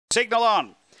Signal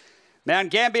on.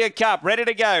 Mt-Gambier Cup, ready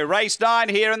to go. Race 9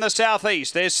 here in the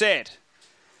southeast. They're set.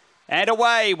 And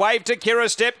away, Wave to Kira,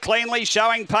 step cleanly,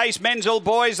 showing pace. Menzel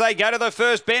Boys, they go to the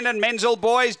first bend, and Menzel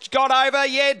Boys got over,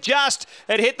 yeah, just.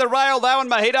 It hit the rail, though,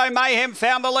 and Mojito Mayhem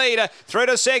found the lead. Through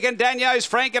to second, Daniels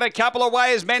Frank, and a couple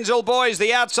away is Menzel Boys.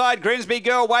 The outside, Grimsby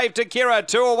Girl, Wave to Kira.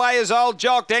 2 away is Old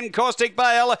Jock, then Caustic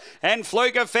Bale, and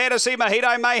Fluke of Fantasy.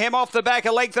 Mojito Mayhem off the back,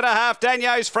 a length and a half.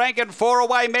 Daniels Frank, and 4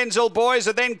 away, Menzel Boys,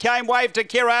 and then came Wave to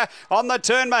Kira. On the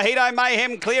turn, Mojito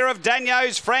Mayhem clear of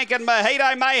Daniels Frank, and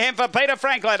Mojito Mayhem for Peter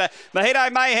Franklin.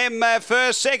 Mojito Mayhem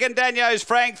first, second Daniels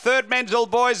Frank, third Menzel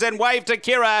Boys, then Wave to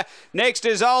Kira. Next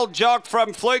is Old Jock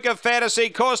from Fluke of Fantasy,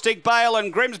 Caustic Bale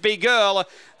and Grimsby Girl.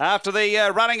 After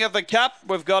the running of the Cup,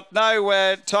 we've got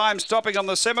no time stopping on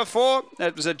the semaphore.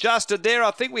 It was adjusted there.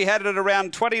 I think we had it at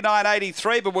around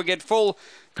 29.83, but we'll get full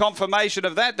confirmation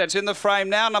of that. That's in the frame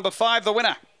now. Number 5, the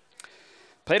winner.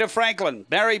 Peter Franklin,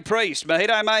 Barry Priest,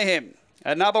 Mojito Mayhem.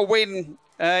 Another win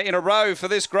in a row for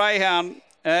this greyhound.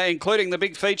 Including the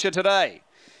big feature today.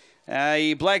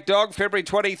 A Black Dog, February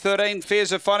 2013,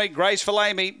 Fearsophonic, Graceful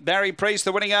Amy, Barry Priest,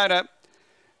 the winning owner.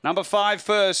 Number 5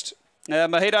 first,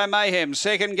 Mojito Mayhem.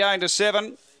 Second going to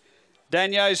 7,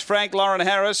 Daniels Frank, Lauren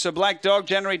Harris. A Black Dog,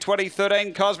 January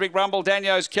 2013, Cosmic Rumble,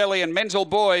 Daniels Kelly and Menzel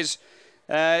Boys.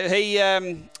 He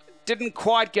didn't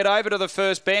quite get over to the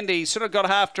first bend. He sort of got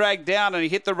half dragged down and he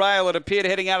hit the rail. It appeared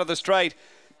heading out of the straight.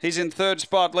 He's in third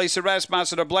spot. Lisa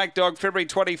Rasmussen, a Black Dog, February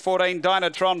 2014,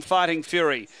 Dynatron Fighting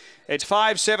Fury. It's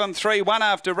 5-7-3-1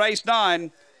 after race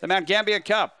 9, the Mt-Gambier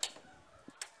Cup.